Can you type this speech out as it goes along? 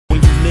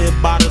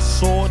live by the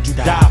sword, you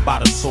die by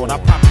the sword. I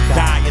probably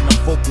die in the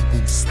vocal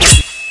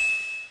booth.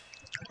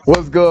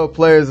 What's good,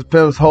 players,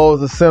 pimps, hoes,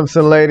 and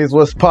Simpson ladies?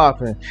 What's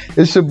poppin'?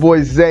 It's your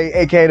boy Zay,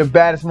 aka the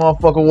baddest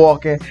motherfucker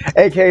walking,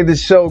 aka the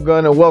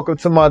Shogun, and welcome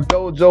to my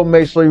dojo.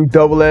 Make sure you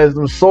double edge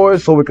them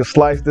swords so we can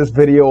slice this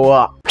video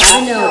up.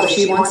 I know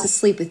she wants to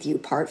sleep with you,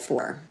 part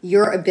 4.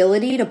 Your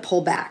ability to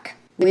pull back.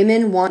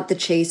 Women want the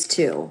chase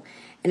too.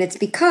 And it's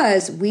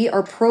because we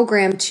are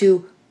programmed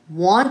to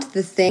want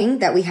the thing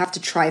that we have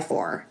to try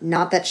for,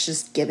 not that's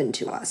just given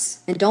to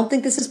us. And don't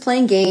think this is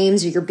playing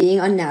games or you're being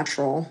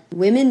unnatural.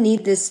 Women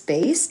need this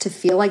space to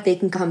feel like they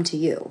can come to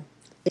you.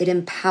 It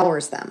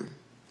empowers them.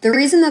 The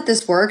reason that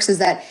this works is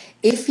that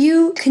if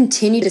you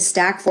continue to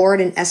stack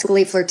forward and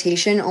escalate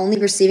flirtation, only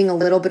receiving a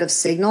little bit of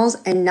signals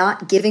and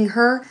not giving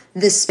her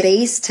the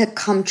space to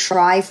come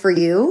try for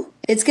you,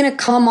 it's gonna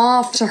come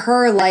off to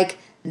her like,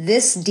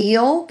 this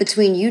deal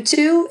between you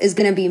two is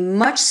going to be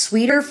much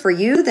sweeter for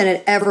you than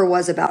it ever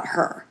was about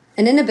her.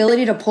 An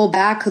inability to pull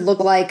back could look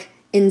like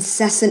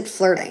incessant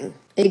flirting,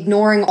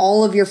 ignoring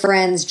all of your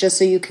friends just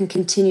so you can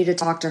continue to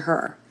talk to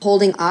her,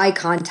 holding eye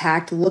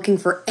contact, looking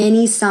for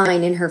any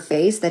sign in her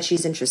face that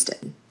she's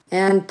interested,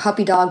 and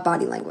puppy dog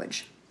body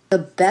language. The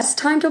best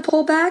time to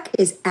pull back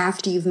is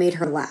after you've made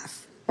her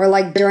laugh, or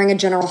like during a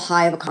general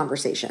high of a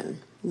conversation.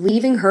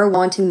 Leaving her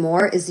wanting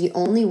more is the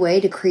only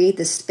way to create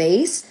the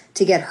space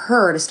to get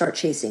her to start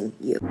chasing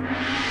you.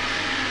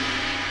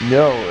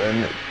 Yo,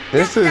 and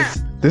this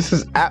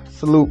is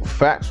absolute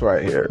facts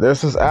right here.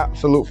 This is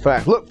absolute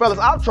facts. Look, fellas,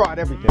 I've tried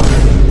everything.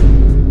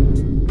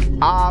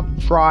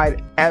 I've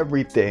tried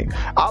everything.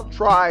 I've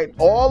tried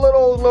all of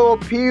those little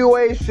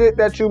PUA shit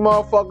that you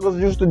motherfuckers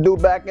used to do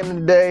back in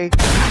the day.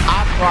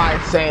 I've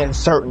tried saying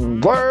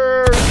certain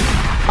words.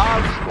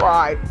 I've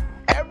tried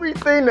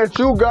everything that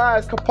you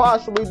guys could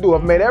possibly do.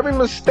 I've made every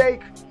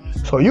mistake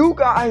so you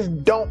guys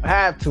don't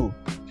have to.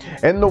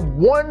 And the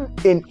one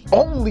and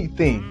only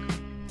thing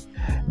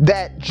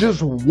that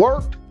just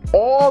worked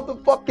all the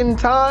fucking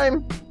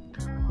time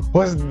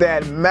was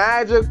that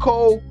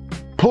magical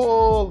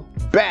pull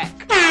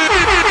back. The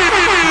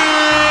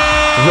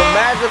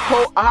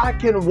magical, I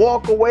can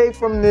walk away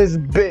from this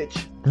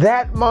bitch.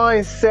 That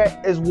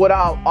mindset is what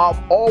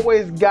I've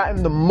always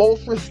gotten the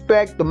most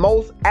respect, the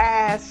most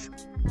ass.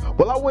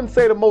 Well, I wouldn't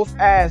say the most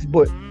ass,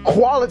 but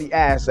quality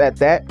ass at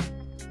that.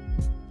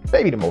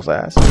 Maybe the most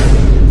ass.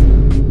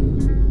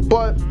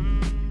 But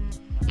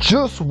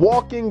just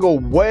walking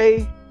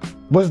away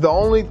was the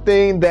only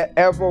thing that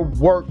ever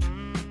worked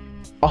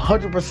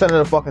 100% of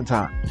the fucking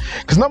time.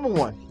 Because number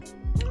one,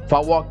 if I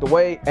walked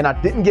away and I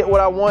didn't get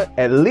what I want,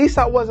 at least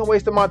I wasn't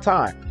wasting my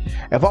time.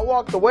 If I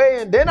walked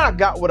away and then I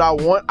got what I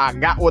want, I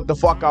got what the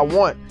fuck I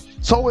want.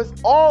 So it's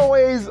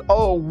always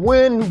a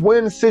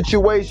win-win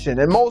situation.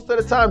 And most of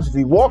the times, if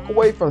you walk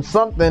away from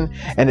something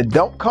and it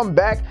don't come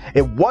back,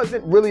 it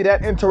wasn't really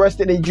that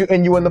interested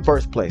in you in the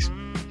first place.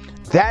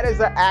 That is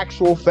an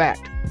actual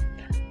fact.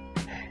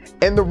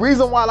 And the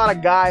reason why a lot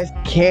of guys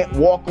can't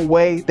walk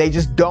away, they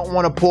just don't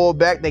want to pull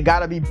back, they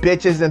gotta be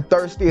bitches and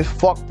thirsty as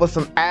fuck for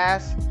some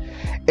ass,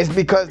 is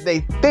because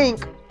they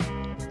think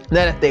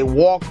that if they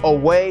walk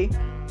away,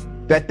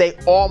 that they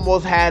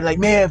almost had like,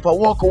 man, if I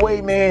walk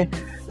away, man,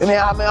 or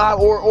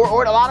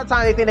a lot of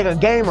times they think they're a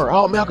gamer.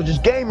 Oh man, I could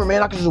just game her,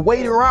 man. I could just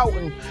wait her out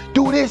and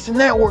do this and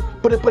that.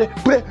 But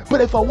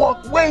if I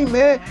walk away,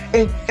 man,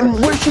 and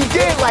when she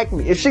did like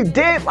me, if she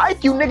did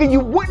like you, nigga, you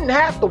wouldn't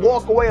have to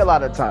walk away a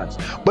lot of times.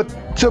 But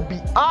to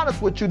be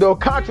honest with you, though,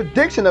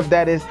 contradiction of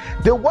that is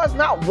there was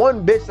not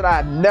one bitch that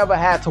I never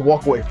had to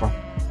walk away from.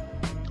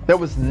 There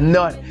was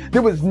none.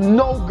 There was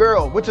no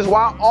girl, which is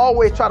why I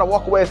always try to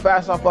walk away as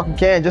fast as I fucking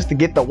can just to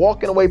get the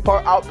walking away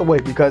part out the way,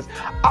 because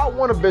I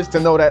want a bitch to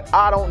know that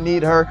I don't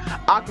need her.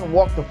 I can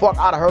walk the fuck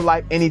out of her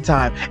life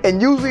anytime. And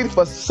usually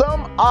for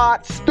some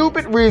odd,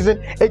 stupid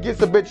reason, it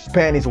gets a bitch's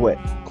panties wet.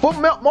 For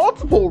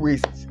multiple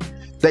reasons.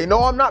 They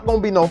know I'm not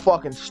gonna be no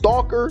fucking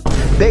stalker.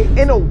 They,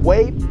 in a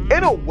way,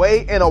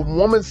 in a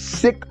woman's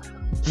sick,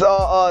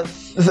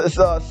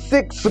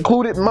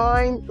 secluded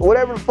mind,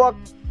 whatever the fuck,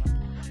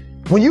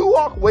 when you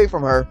walk away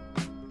from her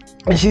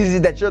and she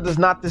sees that you're just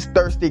not this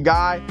thirsty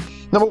guy,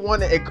 number one,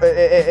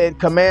 it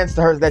commands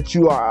to her that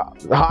you are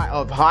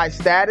of high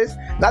status.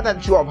 Not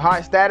that you are of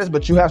high status,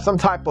 but you have some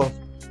type of,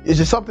 it's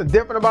just something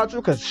different about you,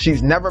 because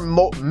she's never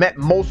met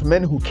most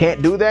men who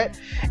can't do that.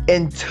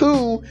 And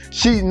two,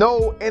 she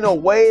know in a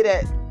way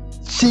that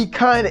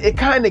it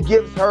kind of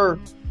gives her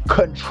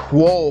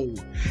control.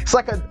 It's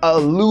like an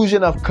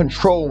illusion of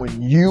control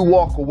when you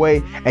walk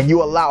away and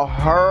you allow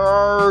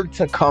her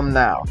to come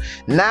now.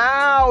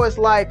 Now it's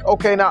like,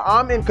 okay, now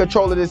I'm in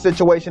control of this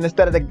situation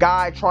instead of the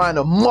guy trying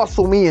to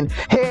muscle me and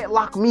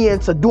headlock me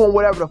into doing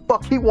whatever the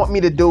fuck he want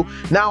me to do.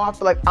 Now I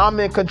feel like I'm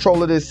in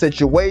control of this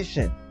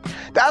situation.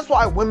 That's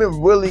why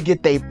women really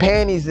get their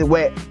panties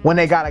wet when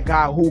they got a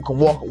guy who can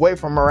walk away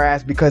from her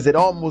ass, because it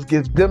almost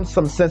gives them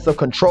some sense of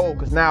control,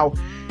 because now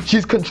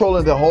she's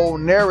controlling the whole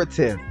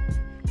narrative.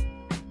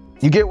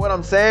 You get what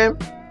I'm saying?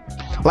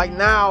 Like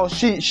now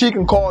she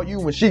can call you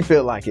when she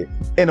feel like it,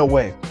 in a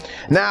way.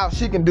 Now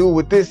she can do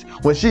with this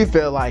when she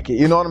feel like it.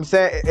 You know what I'm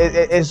saying?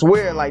 It's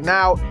weird. Like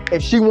now,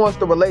 if she wants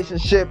the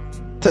relationship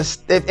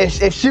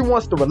if she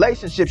wants the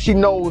relationship, she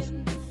knows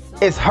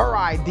it's her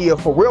idea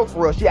for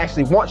real. She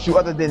actually wants you,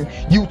 other than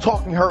you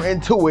talking her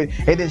into it,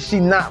 and then she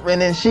not,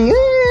 and then she,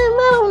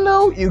 I don't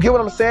know. You get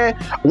what I'm saying?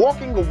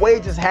 Walking away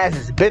just has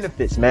its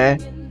benefits, man.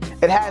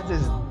 It has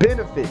its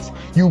benefits.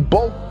 You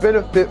both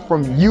benefit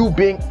from you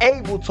being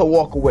able to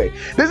walk away.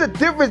 There's a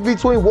difference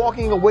between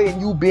walking away and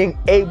you being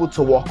able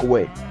to walk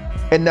away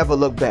and never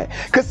look back.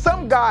 Because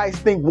some guys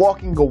think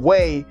walking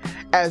away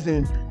as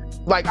in,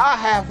 like, I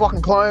have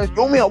fucking clients,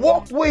 yo man, I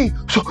walked away,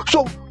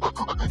 so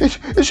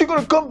is she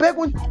gonna come back?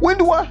 When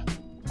do I?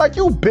 Like,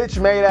 you bitch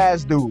made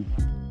ass dude.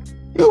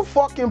 You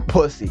fucking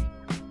pussy.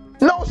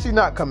 No, she's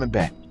not coming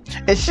back.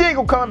 And she ain't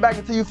gonna come back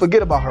until you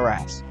forget about her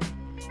ass.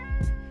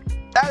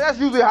 That's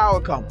usually how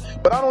it comes.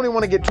 But I don't even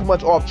want to get too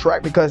much off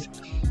track, because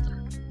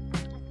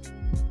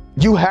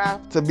you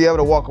have to be able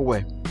to walk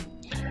away.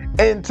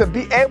 And to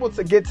be able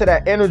to get to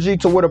that energy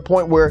to where the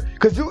point where,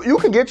 because you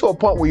can get to a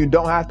point where you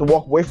don't have to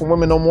walk away from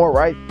women no more,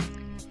 right?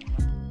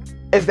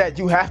 Is that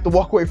you have to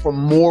walk away from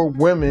more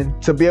women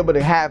to be able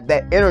to have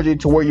that energy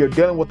to where you're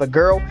dealing with a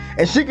girl,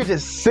 and she could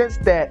just sense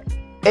that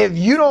if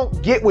you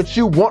don't get what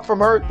you want from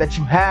her, that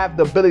you have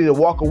the ability to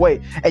walk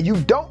away. And you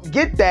don't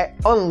get that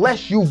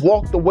unless you've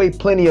walked away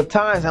plenty of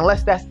times,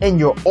 unless that's in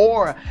your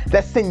aura,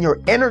 that's in your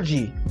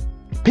energy.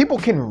 People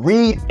can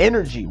read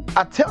energy.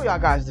 I tell y'all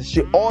guys this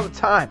shit all the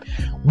time.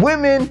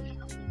 Women,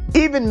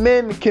 even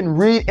men, can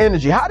read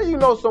energy. How do you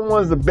know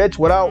someone's a bitch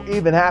without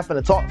even having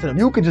to talk to them?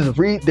 You can just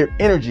read their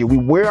energy. We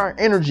wear our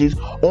energies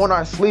on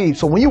our sleeves.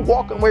 So when you're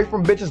walking away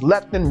from bitches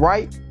left and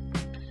right,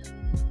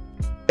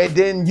 and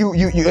then you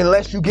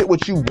unless you get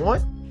what you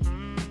want,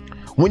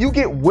 when you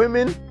get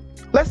women,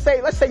 let's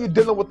say you're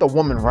dealing with a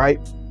woman, right?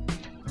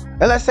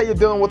 And let's say you're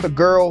dealing with a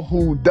girl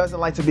who doesn't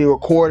like to be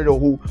recorded, or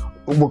who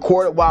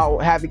recorded while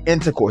having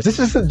intercourse. This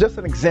is just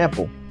an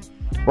example,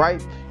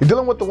 right? You're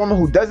dealing with a woman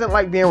who doesn't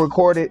like being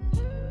recorded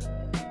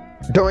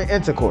during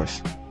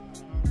intercourse,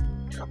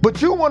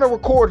 but you want to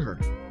record her,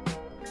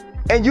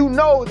 and you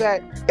know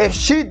that if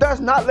she does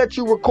not let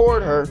you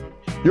record her,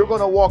 you're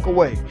going to walk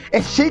away.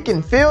 And she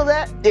can feel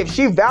that. If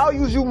she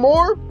values you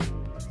more,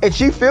 and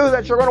she feels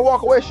that you're going to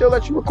walk away, she'll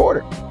let you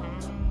record it.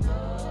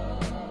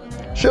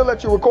 She'll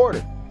let you record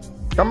it.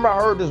 I remember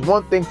I heard this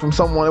one thing from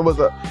someone. It was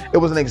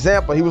an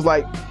example. He was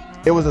like,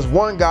 it was this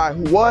one guy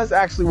who was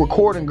actually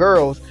recording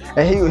girls,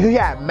 and he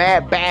had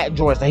mad bad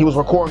joints, and he was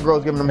recording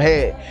girls, giving them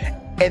head.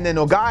 And then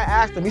the guy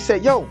asked him, he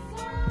said, yo,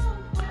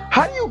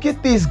 how do you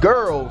get these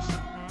girls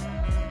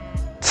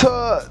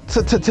to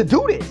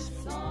do this?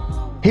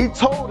 He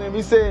told him,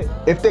 he said,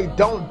 if they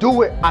don't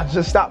do it, I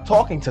just stop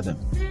talking to them.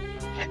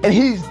 And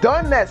he's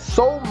done that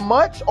so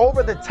much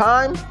over the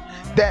times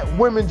that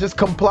women just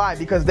comply,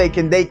 because they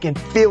can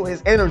feel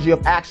his energy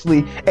of,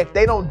 actually, if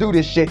they don't do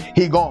this shit,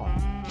 he gone.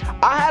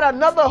 I had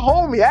another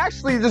homie,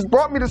 actually just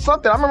brought me to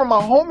something. I remember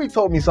my homie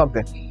told me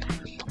something.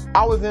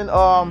 I was in,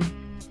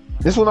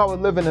 this when I was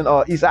living in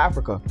East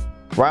Africa,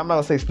 right? I'm not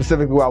gonna say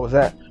specifically where I was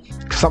at.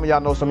 Some of y'all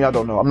know, some of y'all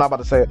don't know. I'm not about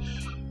to say it.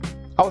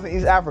 I was in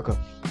East Africa.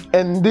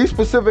 And these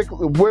specific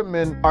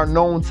women are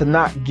known to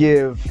not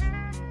give,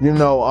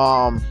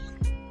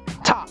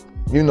 top.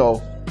 You know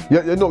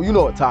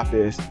what top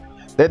is.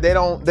 They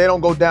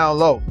don't go down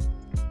low.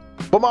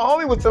 But my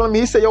homie was telling me,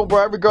 he said, yo,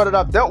 bro, every girl that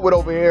I've dealt with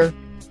over here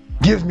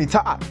gives me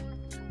top.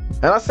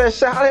 And I said,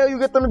 shit, how the hell you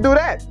get them to do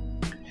that?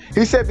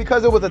 He said,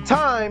 because it was a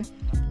time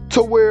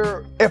to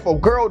where if a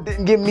girl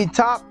didn't give me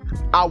top,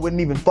 I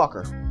wouldn't even fuck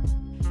her.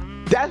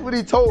 That's what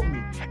he told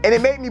me. And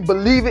it made me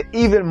believe it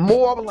even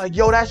more. I was like,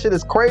 yo, that shit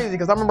is crazy.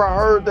 Because I remember I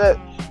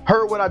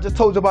heard what I just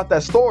told you about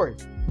that story.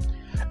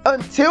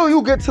 Until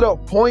you get to the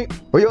point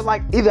where you're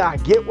like, either I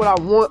get what I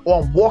want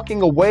or I'm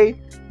walking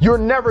away, you're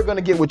never going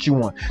to get what you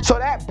want. So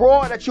that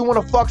broad that you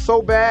want to fuck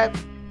so bad,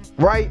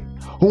 right?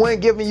 Who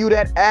ain't giving you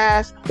that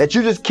ass, that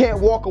you just can't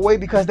walk away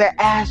because that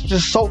ass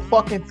just so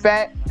fucking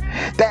fat.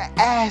 That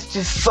ass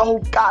just so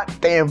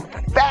goddamn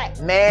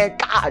fat, man.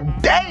 God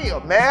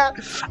damn, man.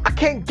 I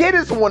can't get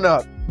this one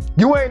up.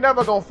 You ain't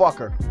never gonna fuck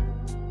her.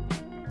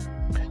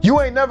 You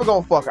ain't never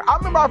gonna fuck her. I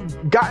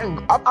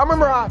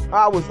remember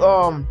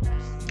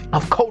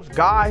I've coached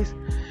guys,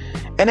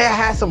 and they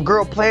had some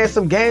girl playing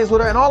some games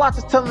with her, and all I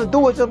just tell them to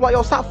do is just like,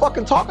 yo, stop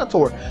fucking talking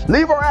to her.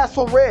 Leave her ass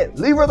on red.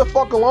 Leave her the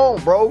fuck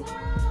alone, bro.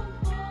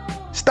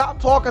 Stop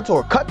talking to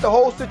her. Cut the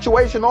whole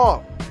situation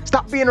off.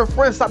 Stop being her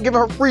friend. Stop giving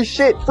her free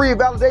shit, free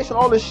validation,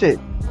 all this shit.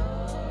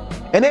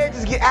 And they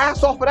just get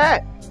ass off of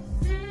that.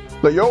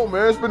 Like, yo,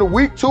 man, it's been a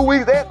week, 2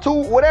 weeks,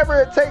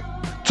 whatever it takes.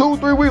 2,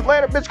 3 weeks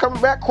later, bitch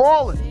coming back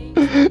crawling.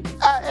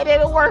 It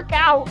didn't work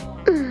out.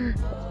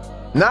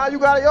 Now you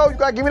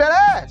gotta give me that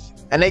ass.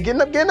 And they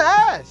end up getting the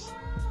ass.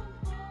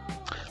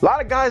 A lot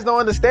of guys don't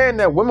understand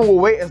that women will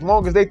wait as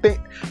long as they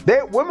think.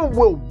 Women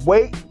will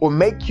wait or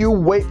make you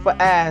wait for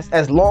ass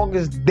as long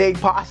as they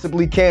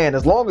possibly can,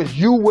 as long as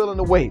you willing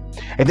to wait.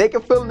 And they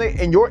can feel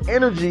it in your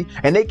energy,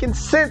 and they can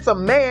sense a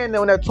man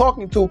when they're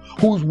talking to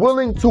who's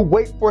willing to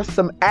wait for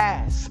some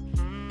ass.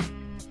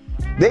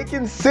 They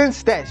can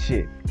sense that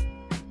shit.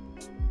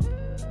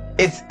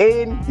 It's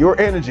in your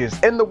energy. It's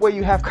in the way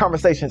you have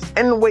conversations,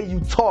 in the way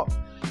you talk.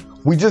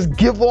 We just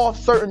give off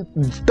certain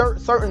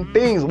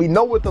things. We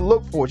know what to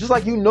look for. Just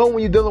like you know when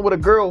you're dealing with a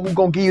girl who's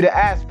gonna give you the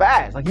ass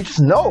fast. Like you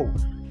just know.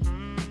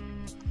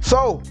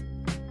 So,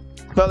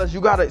 fellas,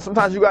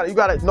 sometimes you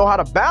gotta know how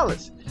to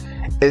balance.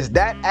 Is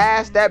that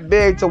ass that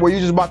big to where you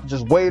just about to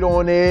just wait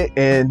on it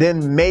and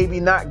then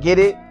maybe not get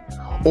it?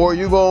 Or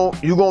you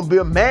gonna be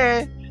a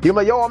man? You're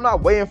like, yo, I'm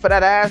not waiting for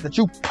that ass that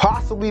you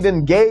possibly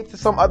done gave to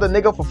some other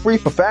nigga for free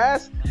for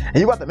fast, and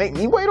you about to make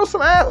me wait on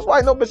some ass? That's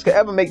why no bitch could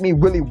ever make me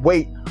really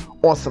wait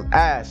on some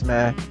ass,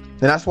 man.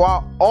 And that's why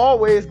I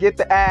always get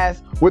the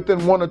ass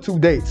within 1 or 2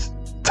 dates.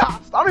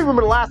 Tops. I don't even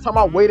remember the last time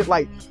I waited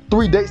like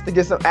 3 dates to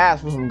get some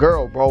ass from some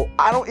girl, bro.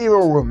 I don't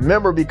even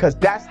remember, because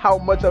that's how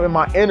much of it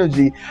my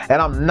energy,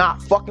 and I'm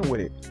not fucking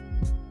with it.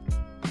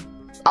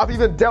 I've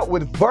even dealt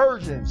with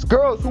virgins,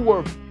 girls who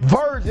were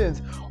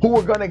virgins who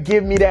were gonna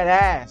give me that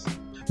ass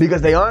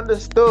because they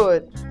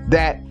understood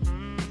that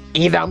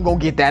either I'm gonna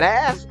get that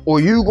ass or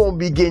you gonna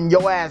be getting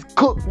your ass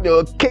cooked,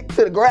 kicked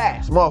to the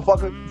grass,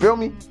 motherfucker. Feel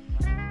me?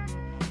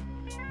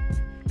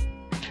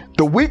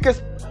 The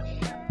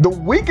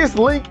weakest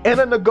link in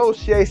a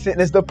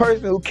negotiation is the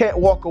person who can't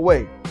walk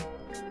away.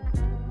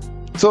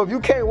 So if you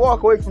can't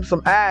walk away from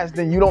some ass,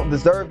 then you don't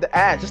deserve the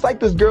ass. Just like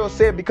this girl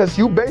said, because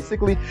you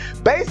basically,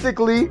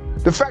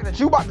 the fact that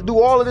you about to do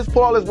all of this,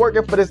 put all this work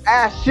in for this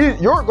ass,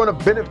 you're gonna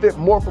benefit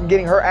more from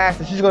getting her ass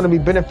than she's gonna be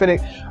benefiting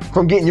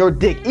from getting your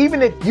dick.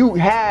 Even if you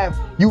have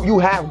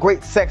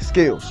great sex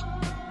skills,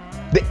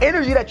 the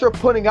energy that you're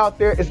putting out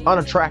there is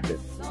unattractive.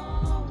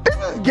 This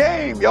is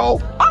game, yo.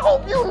 I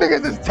hope you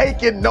niggas is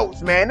taking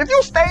notes, man. If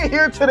you stay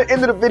here to the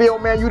end of the video,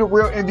 man, you the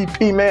real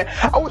MVP, man.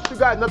 I wish you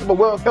guys nothing but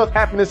wealth, health,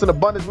 happiness, and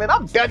abundance, man.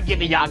 I'm done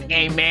giving y'all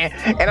game, man.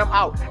 And I'm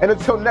out. And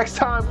until next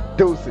time,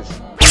 deuces.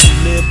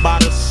 You live by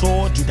the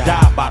sword, you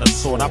die by the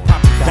sword. I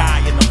probably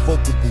die in the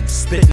vocal booth, spitting.